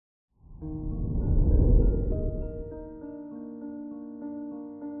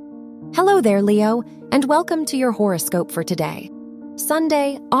Hello there, Leo, and welcome to your horoscope for today,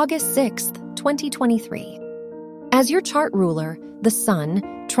 Sunday, August 6th, 2023. As your chart ruler, the Sun,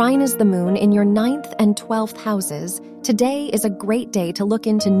 trines the Moon in your 9th and 12th houses, today is a great day to look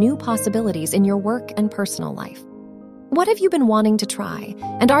into new possibilities in your work and personal life. What have you been wanting to try,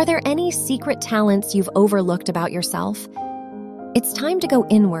 and are there any secret talents you've overlooked about yourself? It's time to go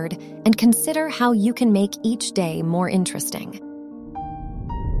inward and consider how you can make each day more interesting.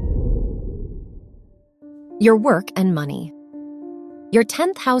 Your work and money. Your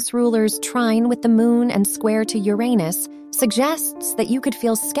 10th house ruler's trine with the Moon and square to Uranus suggests that you could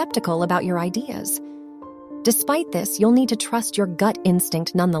feel skeptical about your ideas. Despite this, you'll need to trust your gut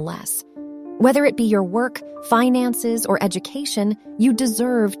instinct nonetheless. Whether it be your work, finances, or education, you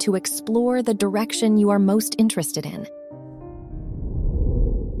deserve to explore the direction you are most interested in.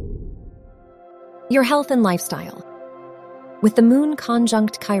 Your health and lifestyle. With the Moon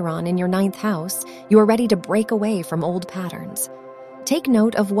conjunct Chiron in your 9th house, you are ready to break away from old patterns. Take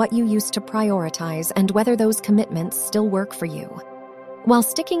note of what you used to prioritize and whether those commitments still work for you. While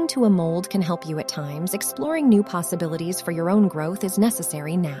sticking to a mold can help you at times, exploring new possibilities for your own growth is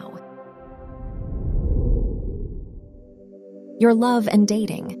necessary now. Your love and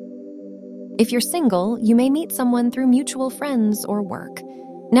dating. If you're single, you may meet someone through mutual friends or work.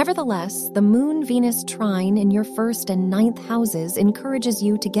 Nevertheless, the Moon-Venus trine in your 1st and 9th houses encourages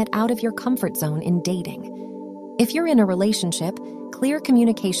you to get out of your comfort zone in dating. If you're in a relationship, clear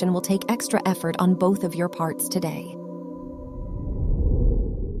communication will take extra effort on both of your parts today.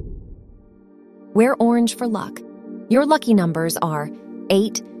 Wear orange for luck. Your lucky numbers are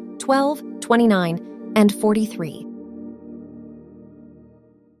 8, 12, 29, and 43.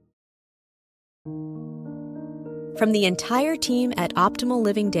 From the entire team at Optimal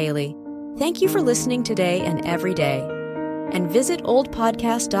Living Daily, thank you for listening today and every day. And visit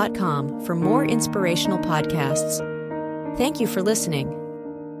oldpodcast.com for more inspirational podcasts. Thank you for listening.